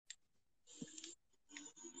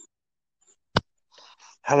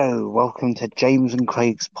Hello, welcome to James and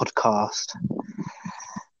Craig's podcast.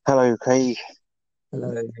 Hello, Craig.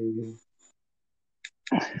 Hello.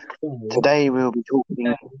 So, Today we'll be talking.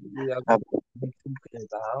 today we are Uh, going to be talking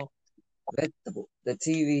about Red Bull, the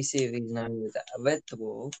TV series known as Red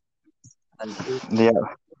Bull, and yeah.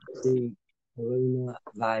 the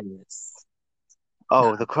coronavirus.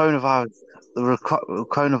 Now, The coronavirus.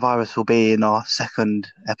 Coronavirus will be in our second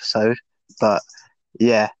episode, but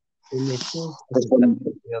yeah, in this first this episode, one-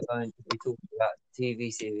 we are going to be talking about the TV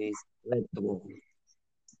series Red Bull.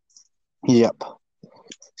 yep.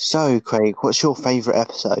 So, Craig, what's your favourite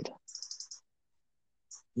episode?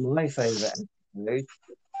 My favourite episode.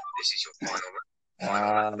 This is your final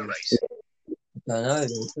lap of the race. I don't know,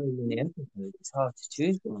 there's so many episodes, it's hard to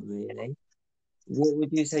choose one, really. What would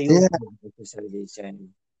you say your Yeah, favourite episode is, James?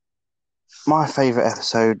 my favourite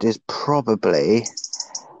episode is probably,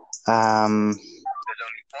 um, There's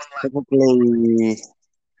only one lap.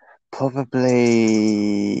 probably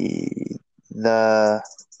the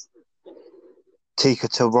Tika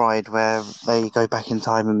to Ride, where they go back in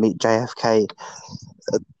time and meet JFK,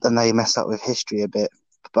 and they mess up with history a bit.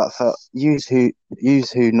 But for yous who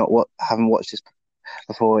not what haven't watched this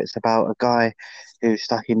before, it's about a guy who's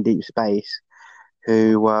stuck in deep space,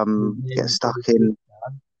 who His name gets is stuck Billy in.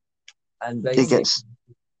 Cooper, and He basically, gets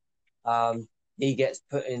he gets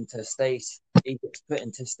put into stasis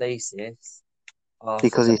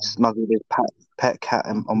because after he smuggled his pet cat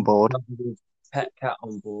on board. his pet cat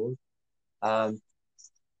on board. Um,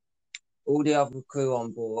 all the other crew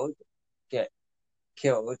on board get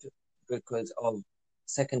killed because of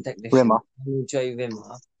second technician Rimmer. Daniel J.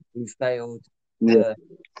 Rimmer, who failed Yeah, the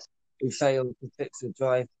who failed to fix the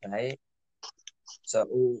drive plate. So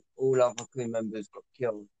all other crew members got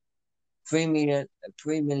killed. 3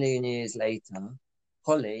 million years later,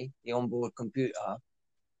 Holly, the onboard computer,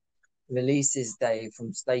 releases Dave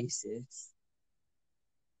from stasis,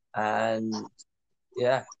 and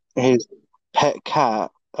yeah, his pet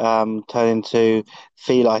cat turned into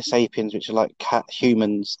Feli sapiens, which are like cat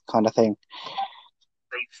humans kind of thing.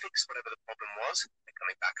 They fixed whatever the problem was. They're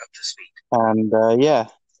coming back up to speed. And yeah,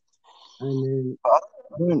 and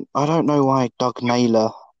then I don't know why Doug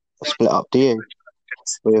Naylor split up. Do you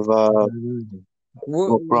with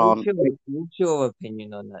Rob Grant? what's your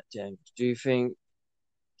opinion on that, James? Do you think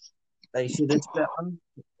they should have split up,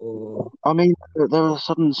 or I mean, there was a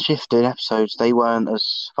sudden shift in episodes. They weren't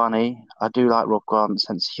as funny. I do like Rob Grant's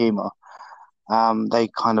sense of humour. They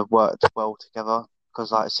kind of worked well together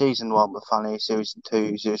because, like, season one was funny, season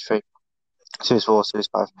two, season three, season four, season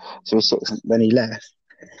five, season six. And then he left.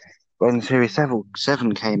 When series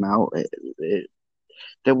seven came out,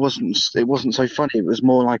 it wasn't so funny. It was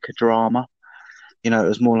more like a drama. It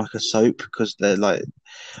was more like a soap because they're like,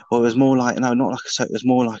 well, it was more like no, not like a soap. It was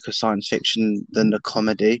more like a science fiction than a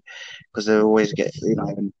comedy because they always get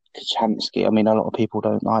and Kachansky. I mean, a lot of people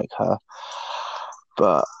don't like her,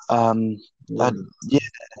 but yeah, yeah,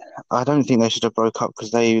 I don't think they should have broke up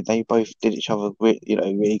because they both did each other,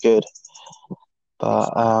 really good.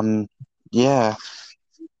 But yeah,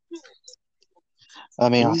 I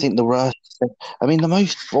mean, I think the worst. I mean, the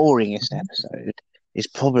most boringest episode is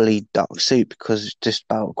probably Duck Soup because it's just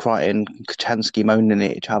about Crichton and Kachansky moaning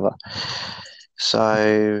at each other.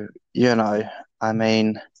 So, I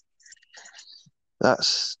mean,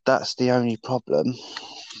 that's the only problem.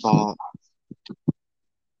 But,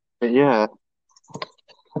 but yeah,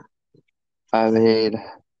 I mean,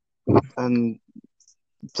 and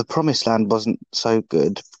the Promised Land wasn't so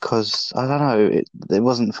good because I don't know, it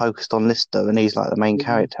wasn't focused on Lister, and he's like the main it was,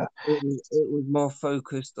 character. it was more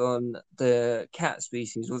focused on the cat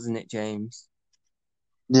species, wasn't it, James?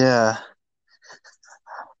 Yeah,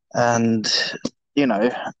 and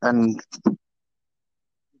and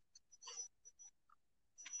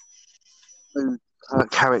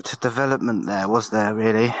character development there was there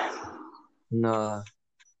really, No.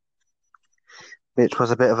 which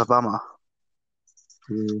was a bit of a bummer.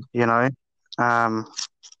 Mm. You know. Um,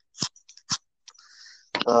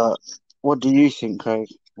 but what do you think, Craig?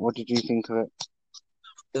 What did you think of it?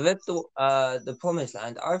 The Promised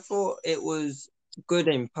Land. I thought it was good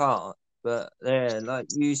in part, but yeah, like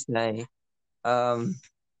you say, um,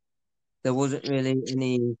 there wasn't really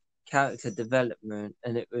any character development,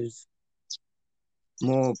 and it was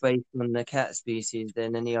more based on the cat species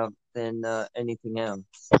than anything else.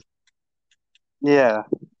 Yeah,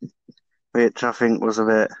 which I think was a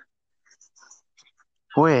bit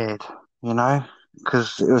weird,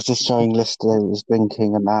 because it was just showing Lister was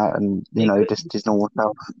drinking and that, and It could just his normal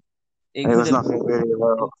self. it And it could was have nothing really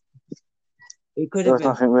about. it could It have was been.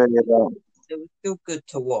 nothing really about. It was still good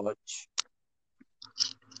to watch.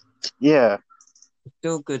 Yeah,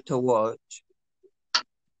 still good to watch.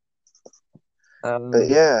 But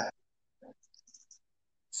yeah,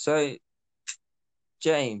 So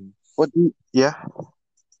James, yeah.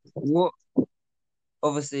 what?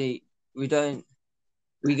 Obviously, we don't.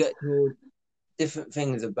 We get told different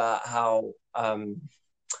things about how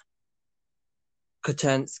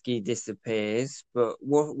Kachansky disappears, but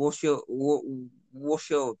what's your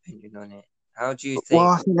opinion on it? How do you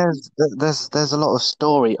Well, think? I think there's a lot of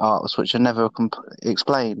story arcs which are never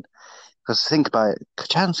explained. Because think about it,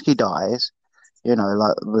 Kachansky dies,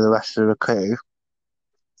 like with the rest of the crew.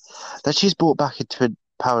 Then she's brought back into a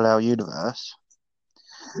parallel universe,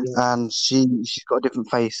 Yeah, and she's got a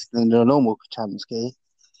different face than the normal Kachansky,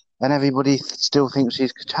 and everybody still thinks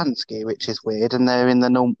she's Kachansky, which is weird. And they're in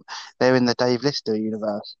the Dave Lister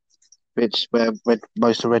universe, which where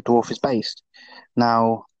most of Red Dwarf is based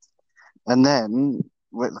now. And then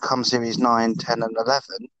when it comes series 9, 10, and 11,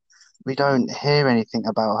 we don't hear anything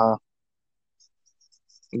about her.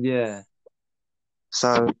 yeah,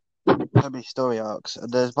 So many story arcs.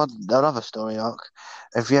 There's another story arc.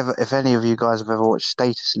 If any of you guys have ever watched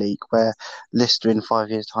Status Leak, where Lister in 5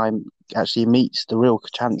 years' time actually meets the real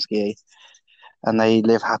Kachansky, and they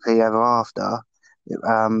live happily ever after.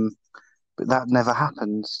 Um, but that never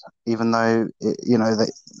happens, even though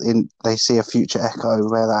they see a future echo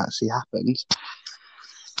where that actually happens,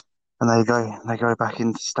 and they go back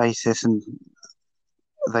into stasis and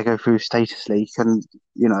they go through status leak, and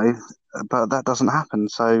but that doesn't happen.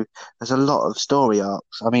 So there's a lot of story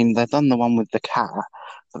arcs. I mean, they've done the one with the cat,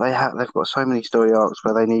 but they've got so many story arcs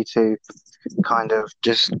where they need to kind of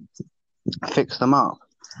just fix them up,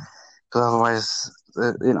 because otherwise,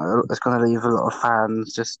 it's going to leave a lot of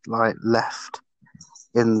fans just like left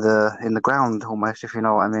in the ground almost, if you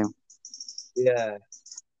know what I mean. yeah.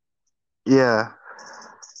 Yeah.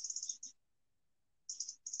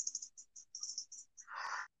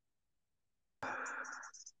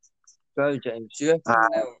 So James, Uh,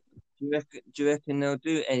 do you reckon they'll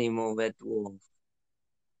do any more Red Dwarf?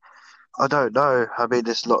 I don't know. I mean,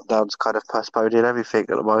 this lockdown's kind of postponing everything at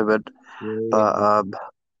the moment, but Yeah.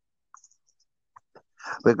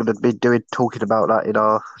 we're going to be talking about that in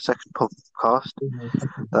our second podcast.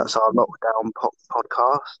 That's our lockdown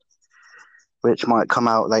podcast, which might come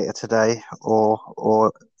out later today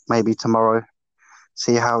or maybe tomorrow.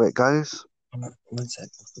 See how it goes. One sec.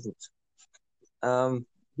 I forgot.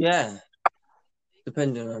 Yeah,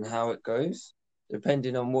 depending on how it goes,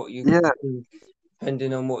 depending on what you Yeah. guys think,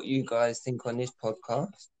 depending on what you guys think on this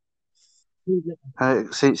podcast.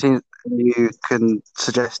 See, you can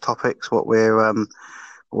suggest topics, what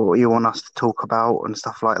you want us to talk about and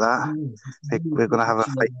stuff like that. We're going to have a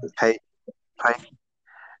Facebook page.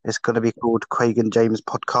 It's going to be called Craig and James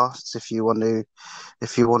Podcasts. If you want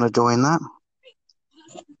to join that.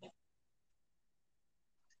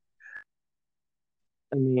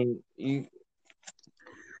 I mean, you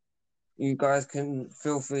guys can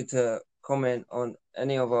feel free to comment on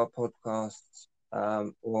any of our podcasts,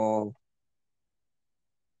 or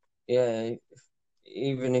yeah,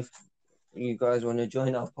 even if you guys want to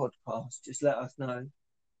join our podcast, just let us know,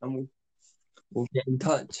 and we'll get in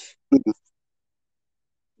touch.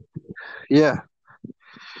 Yeah,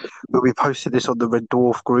 we'll be posting this on the Red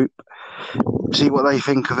Dwarf group. See what they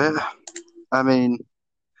think of it. I mean,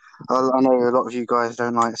 I know a lot of you guys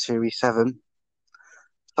don't like Series 7.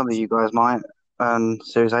 Some of you guys might. And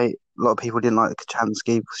Series 8, a lot of people didn't like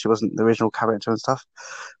Kachansky because she wasn't the original character and stuff.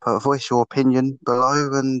 But voice your opinion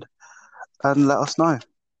below and let us know.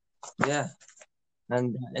 Yeah,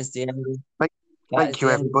 and that is the end. Thank you,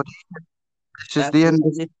 everybody. This is That's the end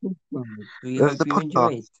of this podcast. We of hope the you podcast.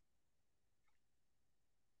 enjoyed.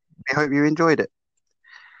 We hope you enjoyed it.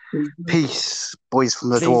 Please, Peace, boys from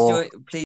the please dwarf. join. Please.